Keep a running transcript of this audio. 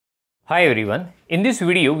Hi everyone, in this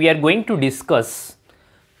video we are going to discuss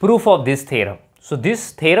proof of this theorem. So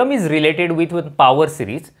this theorem is related with power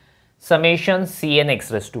series summation Cn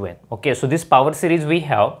x raised to n. Okay, so this power series we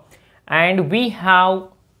have and we have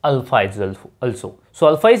alpha as well also. So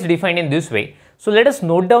alpha is defined in this way. So let us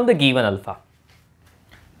note down the given alpha.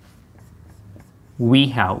 We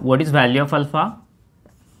have, what is value of alpha?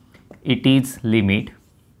 It is limit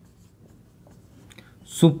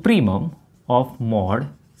supremum of mod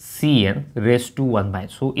Cn raised to 1 by.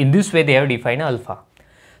 So in this way they have defined alpha.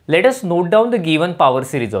 Let us note down the given power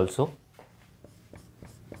series also.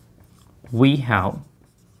 We have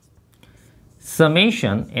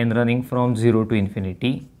summation n running from 0 to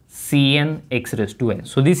infinity Cn x raised to n.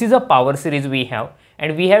 So this is a power series we have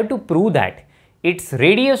and we have to prove that its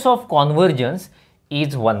radius of convergence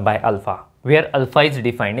is 1 by alpha, where alpha is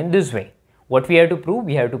defined in this way. What we have to prove?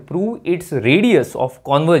 We have to prove its radius of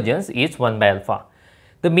convergence is 1 by alpha.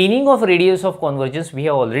 The meaning of radius of convergence we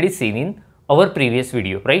have already seen in our previous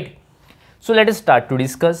video, right? So let us start to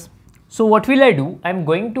discuss. So what will I do? I am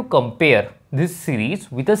going to compare this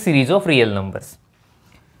series with a series of real numbers.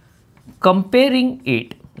 Comparing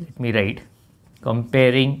it, let me write,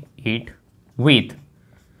 comparing it with.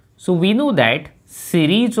 So we know that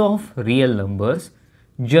series of real numbers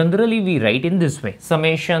generally we write in this way,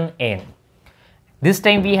 summation n. This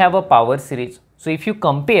time we have a power series. So if you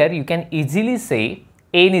compare, you can easily say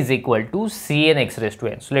n is equal to Cn x raised to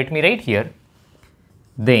n. So let me write here,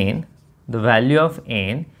 then the value of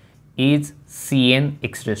n is Cn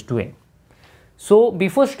x raised to n. So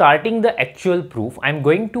before starting the actual proof, I am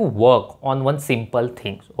going to work on one simple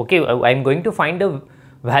thing. Okay, I am going to find the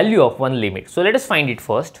value of one limit. So let us find it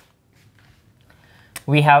first.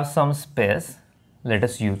 We have some space, let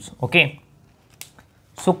us use, okay.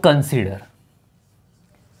 So consider,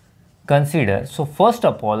 so first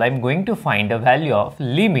of all I am going to find a value of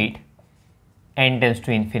limit n tends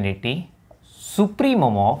to infinity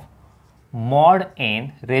supremum of mod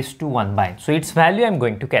n raised to 1 by n. So its value I am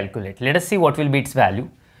going to calculate. Let us see what will be its value.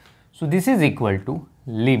 So this is equal to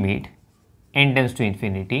limit n tends to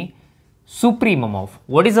infinity supremum of,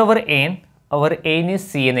 what is our n? Our n is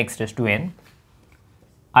Cn x raised to n.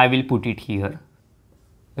 I will put it here,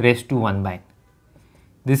 raised to 1 by n.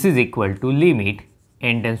 This is equal to limit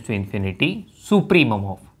n tends to infinity supremum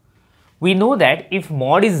of. We know that if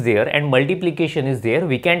mod is there and multiplication is there,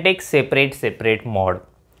 we can take separate mod,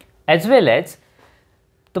 as well as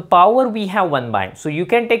the power we have 1 by n. So you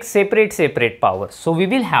can take separate powers. So we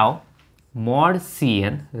will have mod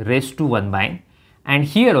Cn raised to 1 by n, and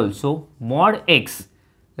here also mod x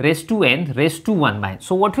raised to n raised to 1 by n.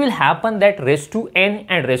 So what will happen, that raised to n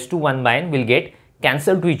and raised to 1 by n will get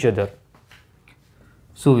cancelled to each other.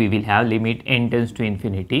 So we will have limit n tends to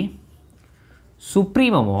infinity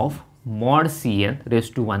supremum of mod Cn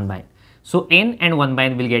raised to 1 by n. So n and 1 by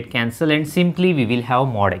n will get cancelled and simply we will have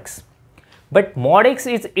mod x. But mod x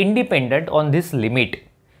is independent on this limit.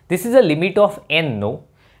 This is a limit of n, no,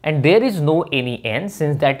 and there is no any n,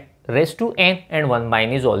 since that raised to n and 1 by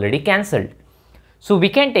n is already cancelled. So we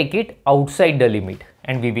can take it outside the limit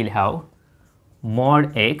and we will have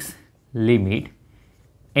mod x limit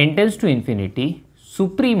n tends to infinity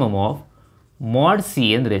supremum of mod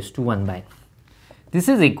Cn raised to 1 by n. This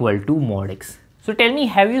is equal to mod x. So tell me,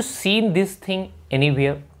 have you seen this thing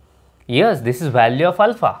anywhere? Yes, this is value of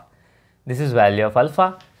alpha. This is value of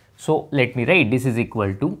alpha. So let me write, this is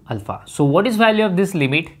equal to alpha. So what is value of this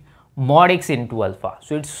limit? Mod x into alpha.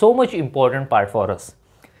 So it's so much important part for us.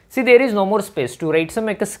 See, there is no more space to write, so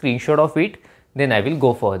make a screenshot of it, then I will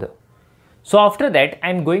go further. So after that,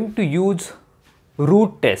 I am going to use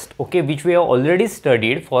root test, okay, which we have already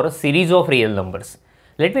studied for a series of real numbers.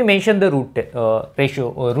 Let me mention the root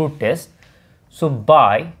test. So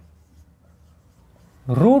by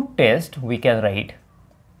root test we can write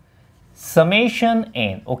summation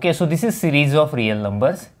n, okay, so this is series of real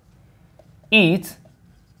numbers, is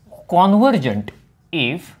convergent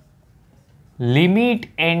if limit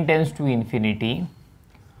n tends to infinity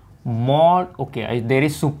mod, okay, there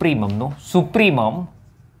is supremum, no, supremum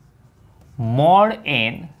mod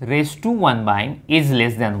n raised to 1 by n is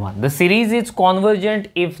less than 1. The series is convergent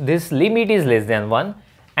if this limit is less than 1,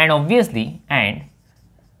 and obviously and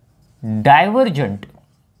divergent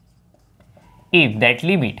if that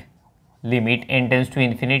limit n tends to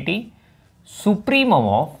infinity supremum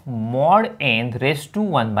of mod n raised to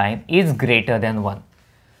 1 by n is greater than 1.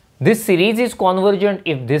 This series is convergent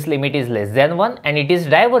if this limit is less than 1, and it is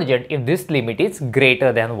divergent if this limit is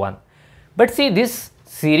greater than 1. But see, this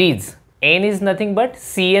series n is nothing but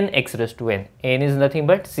Cn x raised to n. N is nothing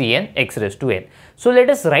but Cn x raised to n. So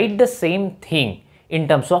let us write the same thing in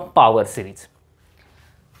terms of power series.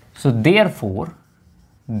 So therefore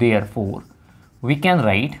we can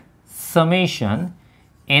write summation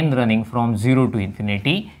n running from 0 to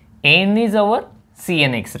infinity. N is our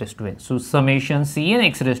Cn x raised to n. So summation Cn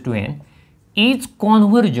x raised to n is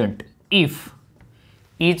convergent if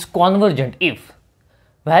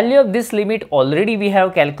value of this limit already we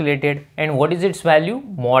have calculated, and what is its value?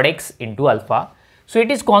 Mod x into alpha. So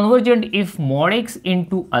it is convergent if mod x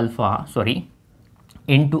into alpha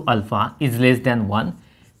is less than 1,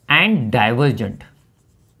 and divergent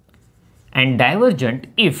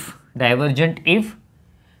if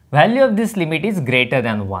value of this limit is greater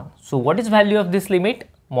than 1. So what is value of this limit?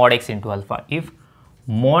 Mod x into alpha. If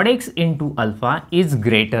mod x into alpha is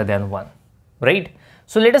greater than 1, right?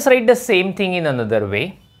 So let us write the same thing in another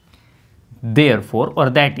way. Therefore, or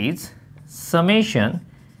that is summation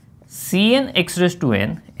Cn x raised to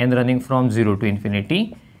n running from 0 to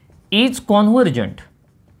infinity is convergent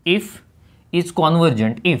if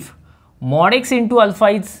mod x into alpha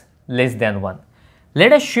is less than 1.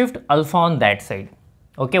 Let us shift alpha on that side.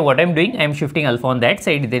 Okay, what I am doing, I am shifting alpha on that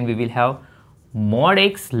side, then we will have mod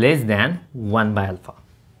x less than 1 by alpha.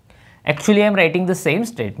 Actually, I am writing the same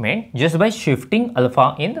statement just by shifting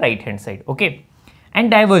alpha in right hand side. Okay, and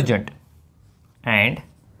divergent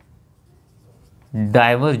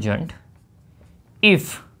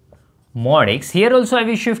if mod x, here also I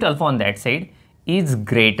will shift alpha on that side, is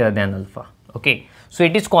greater than alpha. Okay, so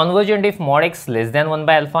it is convergent if mod x less than 1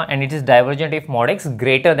 by alpha, and it is divergent if mod x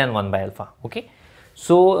greater than 1 by alpha. Okay,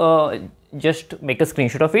 so just make a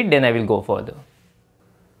screenshot of it, then I will go further.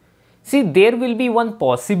 See, there will be one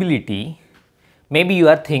possibility. Maybe you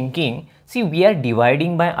are thinking, see, we are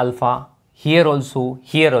dividing by alpha here also,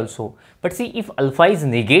 but see, if alpha is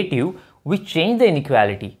negative, we change the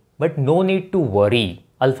inequality, but no need to worry,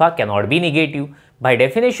 alpha cannot be negative. By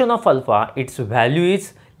definition of alpha, its value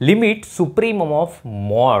is limit supremum of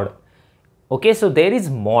mod. Okay, so there is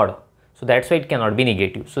mod, so that's why it cannot be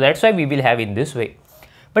negative. So that's why we will have in this way.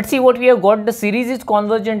 But see what we have got, the series is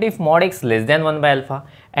convergent if mod x less than 1 by alpha,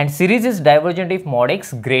 and series is divergent if mod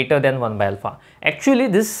x greater than 1 by alpha. Actually,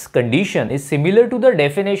 this condition is similar to the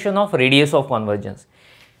definition of radius of convergence.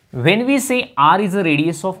 When we say R is a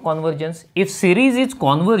radius of convergence, if series is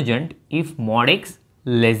convergent if mod x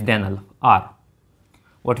less than R.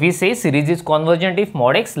 What we say, series is convergent if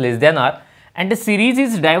mod x less than R, and the series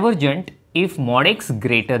is divergent if mod x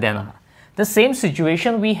greater than R. The same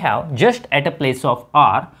situation we have, just at a place of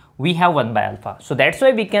R, we have 1 by alpha. So that's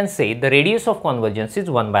why we can say the radius of convergence is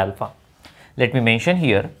 1 by alpha. Let me mention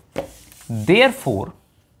here, therefore,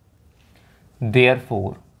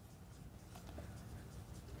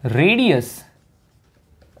 radius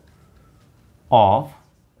of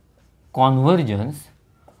convergence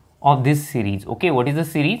of this series. Okay, what is the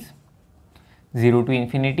series? 0 to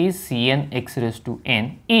infinity Cn x raised to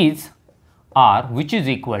n is R, which is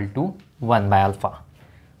equal to 1 by alpha.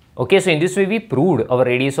 Okay, so in this way we proved our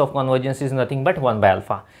radius of convergence is nothing but 1 by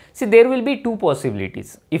alpha. See, there will be two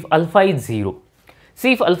possibilities. If alpha is 0,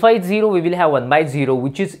 see, if alpha is 0, we will have 1 by 0,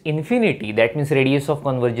 which is infinity. That means radius of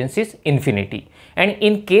convergence is infinity. And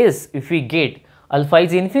in case if we get alpha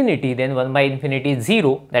is infinity, then 1 by infinity is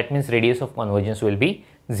 0. That means radius of convergence will be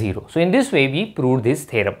 0. So in this way we proved this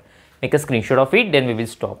theorem. Make a screenshot of it, then we will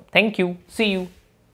stop. Thank you. See you.